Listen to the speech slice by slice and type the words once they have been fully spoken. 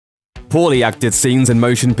Poorly acted scenes in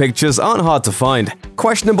motion pictures aren't hard to find.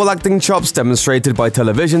 Questionable acting chops demonstrated by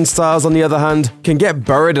television stars, on the other hand, can get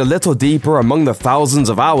buried a little deeper among the thousands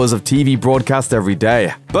of hours of TV broadcast every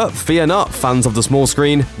day. But fear not, fans of the small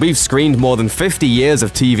screen, we've screened more than 50 years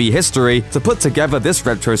of TV history to put together this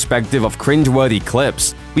retrospective of cringeworthy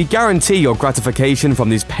clips. We guarantee your gratification from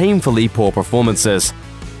these painfully poor performances.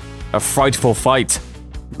 A frightful fight.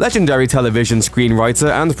 Legendary television screenwriter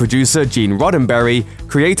and producer Gene Roddenberry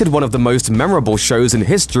created one of the most memorable shows in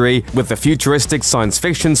history with the futuristic science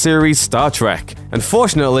fiction series Star Trek.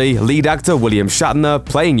 Unfortunately, lead actor William Shatner,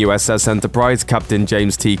 playing USS Enterprise Captain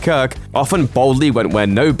James T. Kirk, often boldly went where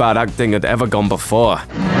no bad acting had ever gone before.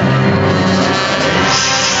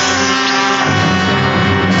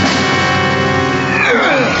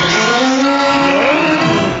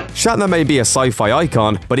 Shatner may be a sci-fi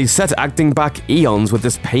icon, but he's set acting back eons with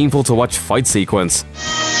this painful-to-watch fight sequence.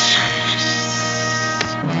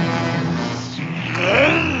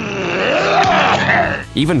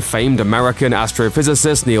 Even famed American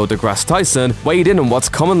astrophysicist Neil deGrasse Tyson weighed in on what's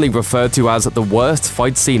commonly referred to as the worst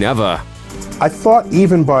fight scene ever. I thought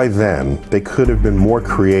even by then they could have been more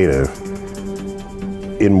creative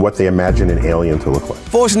in what they imagined an alien to look like.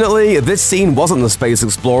 Fortunately, this scene wasn't the space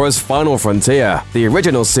explorer's final frontier. The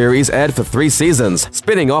original series aired for 3 seasons,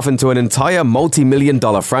 spinning off into an entire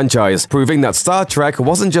multi-million-dollar franchise, proving that Star Trek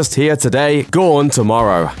wasn't just here today, gone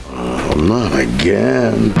tomorrow. Oh, not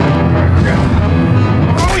again.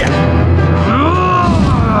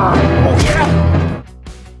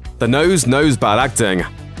 The nose knows bad acting.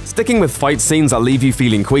 Sticking with fight scenes that leave you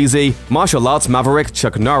feeling queasy, martial arts maverick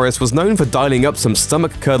Chuck Norris was known for dialing up some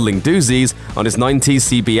stomach-curdling doozies on his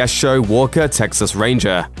 90s CBS show Walker, Texas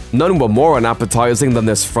Ranger. None were more unappetizing than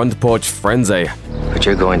this front porch frenzy. But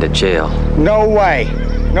you're going to jail. No way!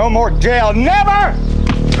 No more jail, never!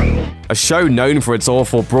 A show known for its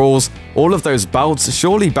awful brawls, all of those bouts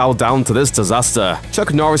surely bow down to this disaster.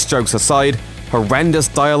 Chuck Norris jokes aside, horrendous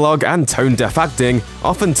dialogue and tone-deaf acting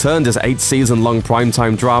often turned his 8-season-long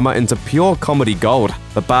primetime drama into pure comedy gold.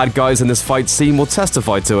 The bad guys in this fight scene will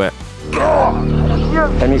testify to it.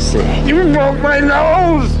 Let me see. You broke my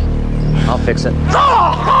nose! I'll fix it.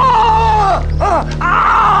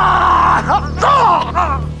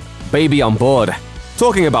 Baby on board.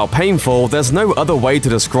 Talking about painful, there's no other way to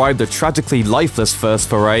describe the tragically lifeless first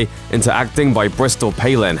foray into acting by Bristol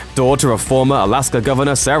Palin, daughter of former Alaska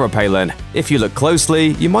Governor Sarah Palin. If you look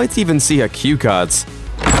closely, you might even see her cue cards.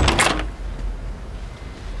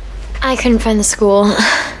 I couldn't find the school.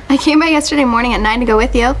 I came by yesterday morning at 9 to go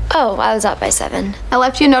with you. Oh, I was out by 7. I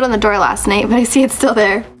left you a note on the door last night, but I see it's still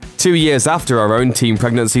there. 2 years after our own teen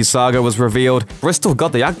pregnancy saga was revealed, Bristol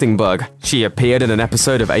got the acting bug. She appeared in an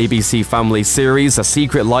episode of ABC Family series A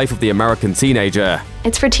Secret Life of the American Teenager.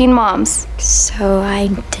 It's for teen moms. So I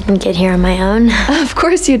didn't get here on my own? Of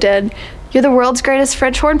course you did. You're the world's greatest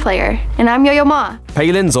French horn player, and I'm Yo-Yo Ma.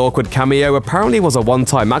 Palin's awkward cameo apparently was a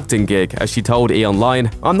one-time acting gig, as she told E!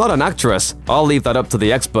 Online, "I'm not an actress. I'll leave that up to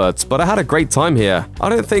the experts, but I had a great time here. I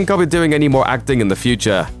don't think I'll be doing any more acting in the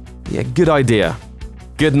future." Yeah, good idea.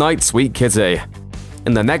 Good night, sweet kitty.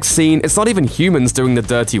 In the next scene, it's not even humans doing the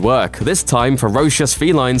dirty work. This time, ferocious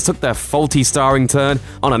felines took their faulty starring turn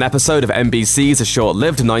on an episode of NBC's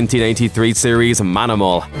short-lived 1983 series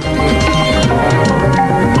Manimal.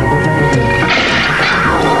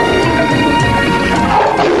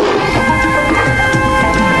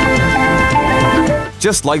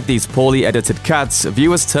 Just like these poorly edited cats,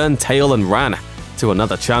 viewers turned tail and ran to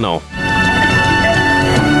another channel.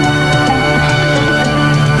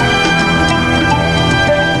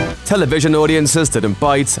 Television audiences didn't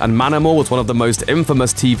bite, and Manimal was one of the most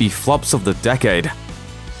infamous TV flops of the decade.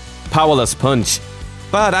 Powerless punch.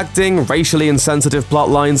 Bad acting, racially insensitive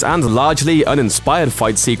plotlines, and largely uninspired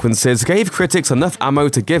fight sequences gave critics enough ammo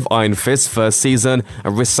to give Iron Fist's first season a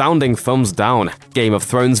resounding thumbs down. Game of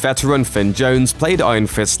Thrones veteran Finn Jones played Iron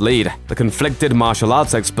Fist's lead, the conflicted martial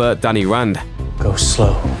arts expert Danny Rand. Go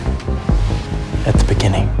slow at the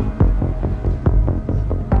beginning.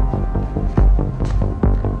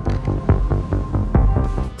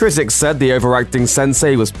 Critics said the overacting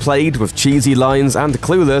sensei was plagued with cheesy lines and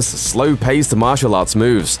clueless, slow-paced martial arts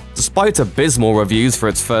moves. Despite abysmal reviews for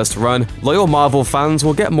its first run, loyal Marvel fans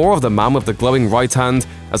will get more of the man with the glowing right hand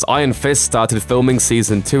as Iron Fist started filming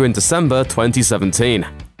Season 2 in December 2017.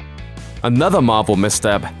 Another Marvel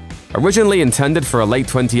misstep. Originally intended for a late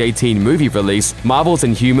 2018 movie release, Marvel's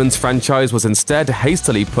Inhumans franchise was instead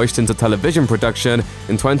hastily pushed into television production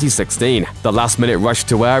in 2016. The last-minute rush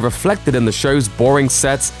to air reflected in the show's boring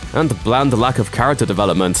sets and bland lack of character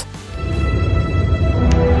development.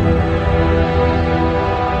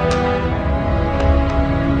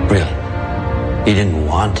 Really? You didn't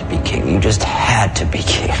want to be king, you just had to be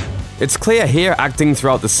king. It's clear here acting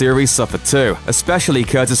throughout the series suffered too, especially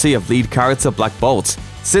courtesy of lead character Black Bolt.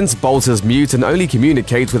 Since Bolt is mute and only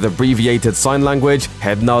communicates with abbreviated sign language,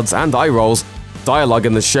 head nods, and eye rolls, dialogue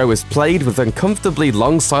in the show is played with uncomfortably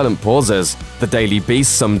long silent pauses. The Daily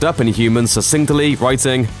Beast summed up Inhumans succinctly,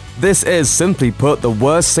 writing, "This is, simply put, the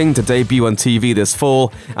worst thing to debut on TV this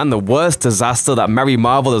fall, and the worst disaster that Mary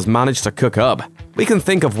Marvel has managed to cook up. We can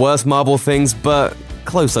think of worse Marvel things, but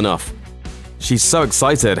close enough." She's so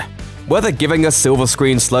excited. Whether giving us silver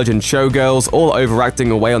screen sludge and showgirls, or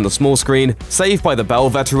overacting away on the small screen, Saved by the Bell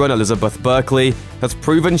veteran Elizabeth Berkley has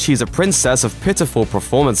proven she's a princess of pitiful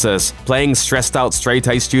performances. Playing stressed-out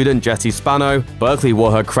straight-A student Jessie Spano, Berkley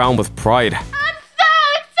wore her crown with pride. I'm so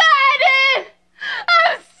excited!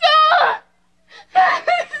 I'm scared!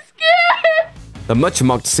 The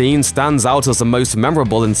much-mocked scene stands out as the most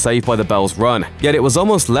memorable in Saved by the Bell's run, yet it was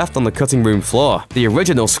almost left on the cutting room floor. The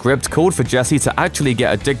original script called for Jessie to actually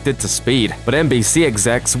get addicted to speed, but NBC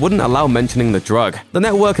execs wouldn't allow mentioning the drug. The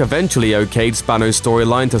network eventually okayed Spano's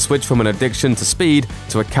storyline to switch from an addiction to speed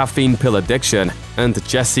to a caffeine pill addiction, and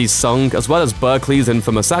Jessie's song, as well as Berkley's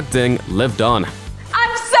infamous acting, lived on.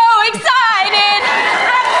 I'm so excited!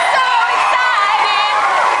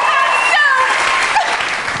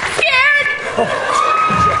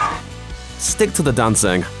 Stick to the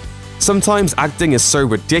dancing. Sometimes acting is so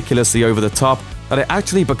ridiculously over the top that it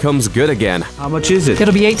actually becomes good again. How much is it?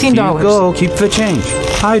 It'll be $18. Here you go, keep the change.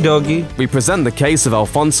 Hi, doggy. We present the case of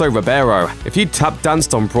Alfonso Ribeiro. If you tap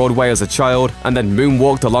danced on Broadway as a child and then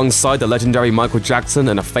moonwalked alongside the legendary Michael Jackson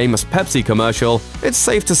in a famous Pepsi commercial, it's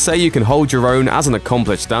safe to say you can hold your own as an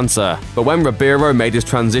accomplished dancer. But when Ribeiro made his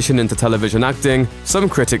transition into television acting, some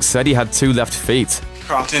critics said he had two left feet.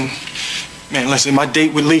 Carlton, man, listen, my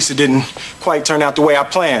date with Lisa didn't quite turn out the way I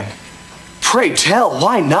planned. Pray tell,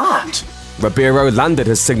 why not? Ribeiro landed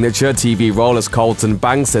his signature TV role as Carlton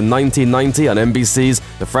Banks in 1990 on NBC's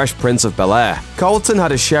The Fresh Prince of Bel-Air. Carlton had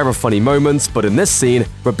his share of funny moments, but in this scene,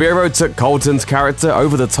 Ribeiro took Carlton's character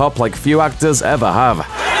over the top like few actors ever have.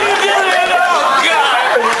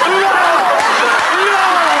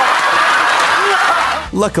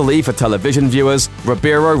 Luckily for television viewers,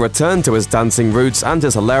 Ribeiro returned to his dancing roots and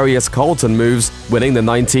his hilarious Carlton moves, winning the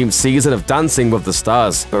 19th season of Dancing with the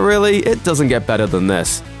Stars. But really, it doesn't get better than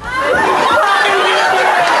this.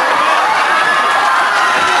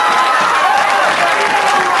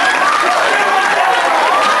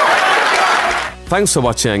 Thanks for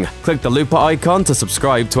watching. Click the looper icon to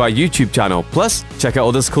subscribe to our YouTube channel. Plus, check out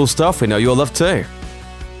all this cool stuff we know you'll love too.